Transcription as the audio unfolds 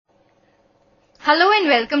Hello and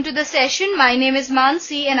welcome to the session. My name is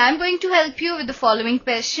Mansi and I'm going to help you with the following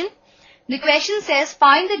question. The question says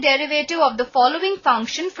find the derivative of the following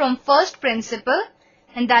function from first principle,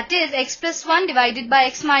 and that is x plus 1 divided by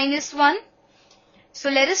x minus 1. So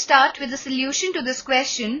let us start with the solution to this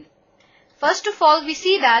question. First of all, we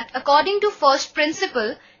see that according to first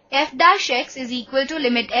principle, f dash x is equal to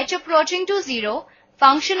limit h approaching to 0,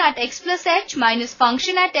 function at x plus h minus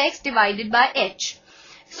function at x divided by h.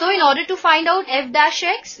 So in order to find out f dash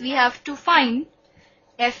x, we have to find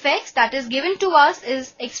fx, that is given to us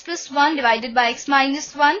is x plus 1 divided by x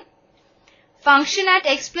minus 1. Function at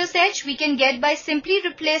x plus h we can get by simply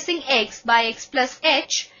replacing x by x plus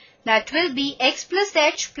h. That will be x plus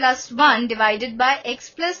h plus 1 divided by x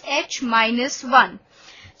plus h minus 1.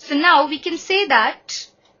 So now we can say that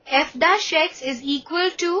f dash x is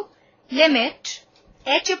equal to limit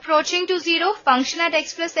h approaching to 0, function at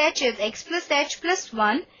x plus h is x plus h plus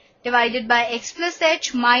 1 divided by x plus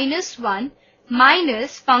h minus 1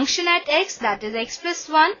 minus function at x, that is x plus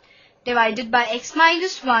 1 divided by x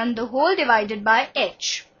minus 1, the whole divided by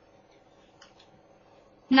h.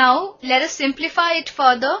 Now let us simplify it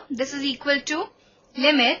further. This is equal to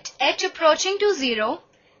limit h approaching to 0,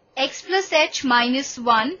 x plus h minus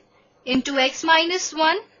 1 into x minus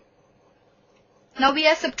 1. Now we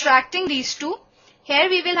are subtracting these two. Here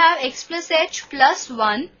we will have x plus h plus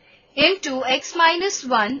 1 into x minus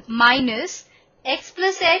 1 minus x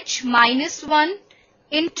plus h minus 1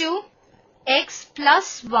 into x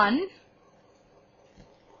plus 1.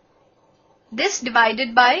 This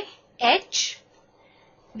divided by h.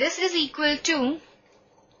 This is equal to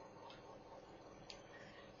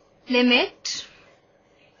limit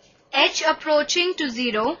h approaching to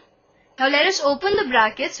 0. Now let us open the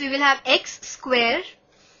brackets. We will have x square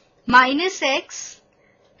minus x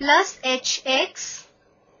plus hx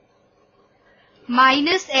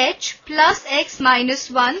minus h plus x minus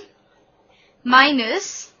 1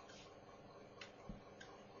 minus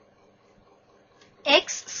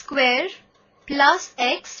x square plus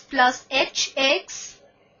x plus hx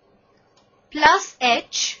plus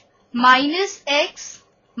h minus x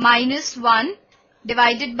minus 1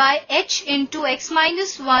 divided by h into x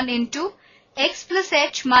minus 1 into x plus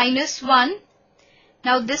h minus 1.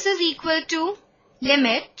 Now this is equal to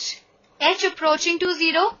limit h approaching to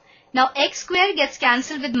 0. Now x square gets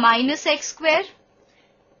cancelled with minus x square.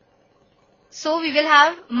 So we will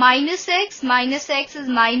have minus x is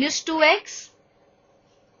minus 2x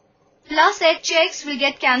plus hx will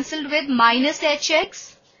get cancelled with minus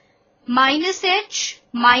hx. Minus h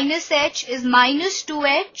is minus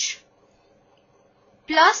 2h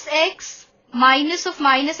plus x, minus of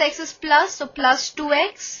minus x is plus, so plus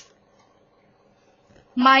 2x.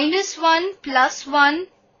 Minus 1 plus 1,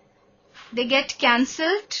 they get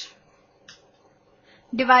cancelled,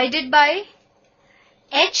 divided by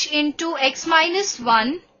h into x minus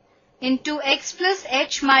 1 into x plus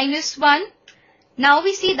h minus 1. Now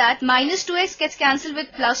we see that minus 2x gets cancelled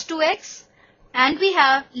with plus 2x, and we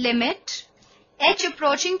have limit h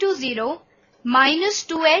approaching to 0 minus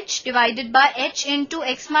 2h divided by h into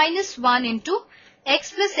x minus 1 into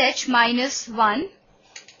x plus h minus 1.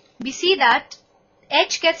 We see that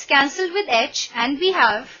h gets cancelled with h, and we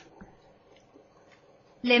have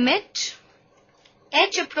limit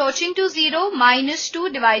h approaching to 0 minus 2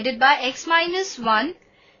 divided by x minus 1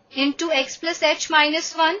 into x plus h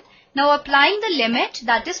minus 1. Now applying the limit,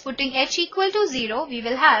 that is putting h equal to 0, we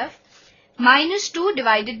will have minus 2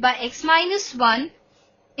 divided by x minus 1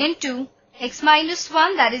 into x minus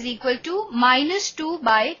 1, that is equal to minus 2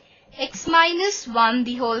 by x minus 1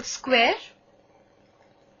 the whole square.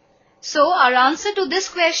 So our answer to this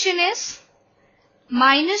question is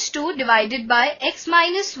minus 2 divided by x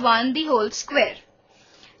minus 1 the whole square.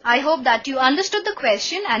 I hope that you understood the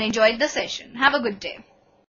question and enjoyed the session. Have a good day.